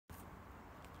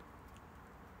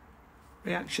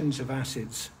Reactions of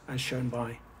acids as shown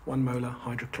by 1 molar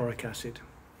hydrochloric acid.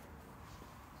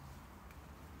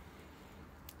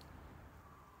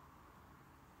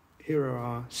 Here are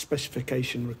our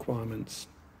specification requirements.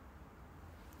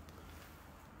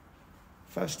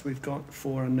 First, we've got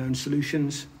 4 unknown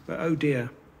solutions, but oh dear,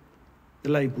 the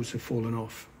labels have fallen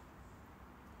off.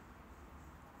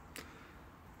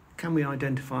 Can we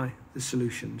identify the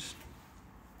solutions?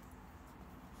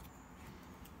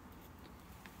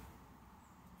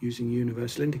 Using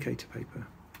universal indicator paper.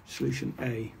 Solution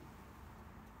A.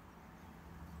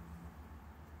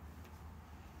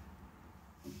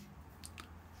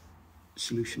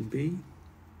 Solution B.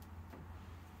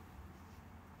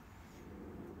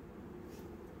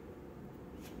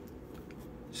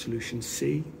 Solution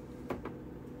C.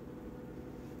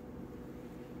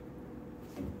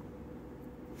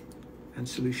 And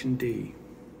solution D.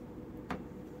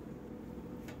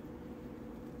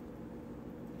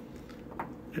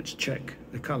 Let's check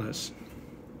the colours.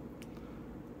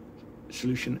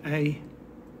 Solution A,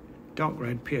 dark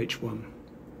red pH 1.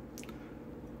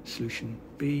 Solution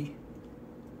B,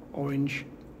 orange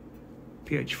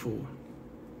pH 4.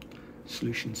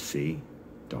 Solution C,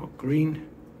 dark green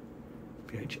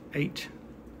pH 8.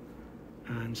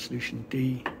 And solution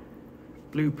D,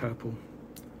 blue purple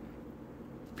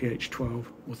pH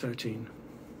 12 or 13.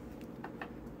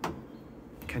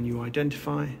 Can you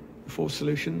identify the 4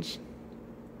 solutions?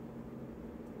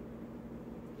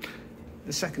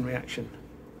 The second reaction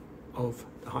of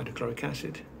the hydrochloric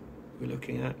acid we're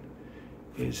looking at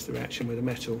is the reaction with a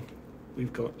metal.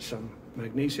 We've got some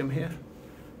magnesium here,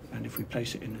 and if we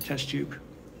place it in the test tube,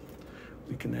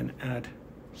 we can then add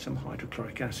some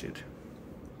hydrochloric acid.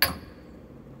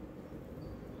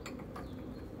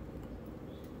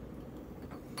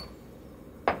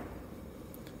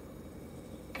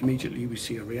 Immediately we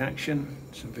see a reaction,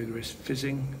 some vigorous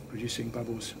fizzing, producing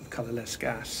bubbles of colourless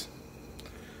gas.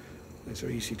 Those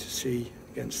are easy to see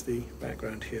against the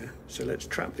background here. So let's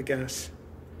trap the gas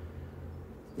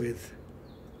with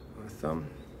our thumb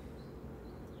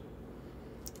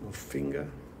or finger,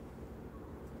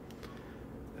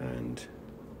 and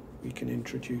we can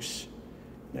introduce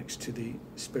next to the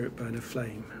spirit burner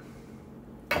flame.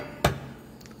 And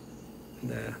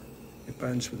there, it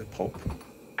burns with a pop.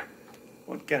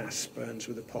 What gas burns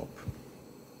with a pop?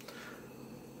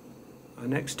 Our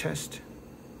next test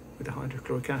with the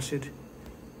hydrochloric acid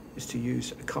is to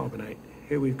use a carbonate.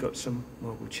 Here we've got some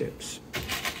marble chips.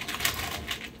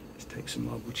 Let's take some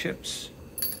marble chips,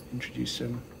 introduce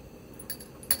them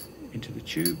into the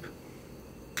tube,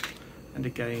 and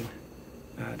again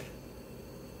add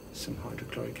some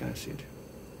hydrochloric acid.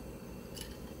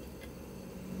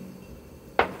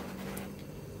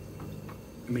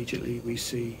 Immediately we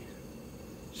see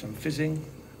some fizzing,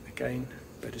 again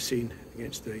better seen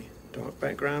against the dark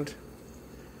background.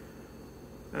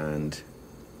 And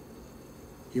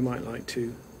you might like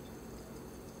to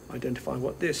identify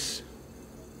what this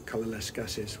colourless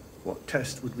gas is. What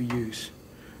test would we use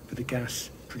for the gas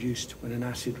produced when an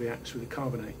acid reacts with a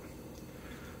carbonate?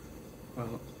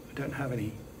 Well, I don't have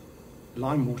any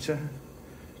lime water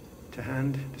to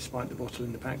hand, despite the bottle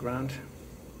in the background.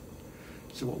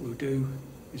 So what we'll do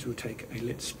is we'll take a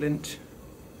lit splint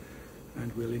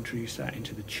and we'll introduce that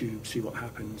into the tube, see what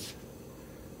happens.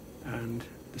 And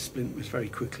the splint was very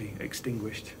quickly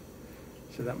extinguished.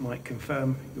 So that might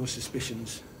confirm your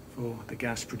suspicions for the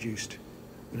gas produced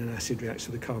when an acid reacts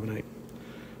with a carbonate.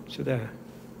 So there,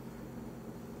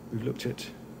 we've looked at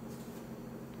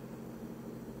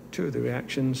 2 of the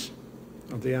reactions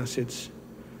of the acids.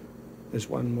 There's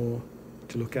one more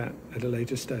to look at a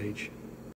later stage.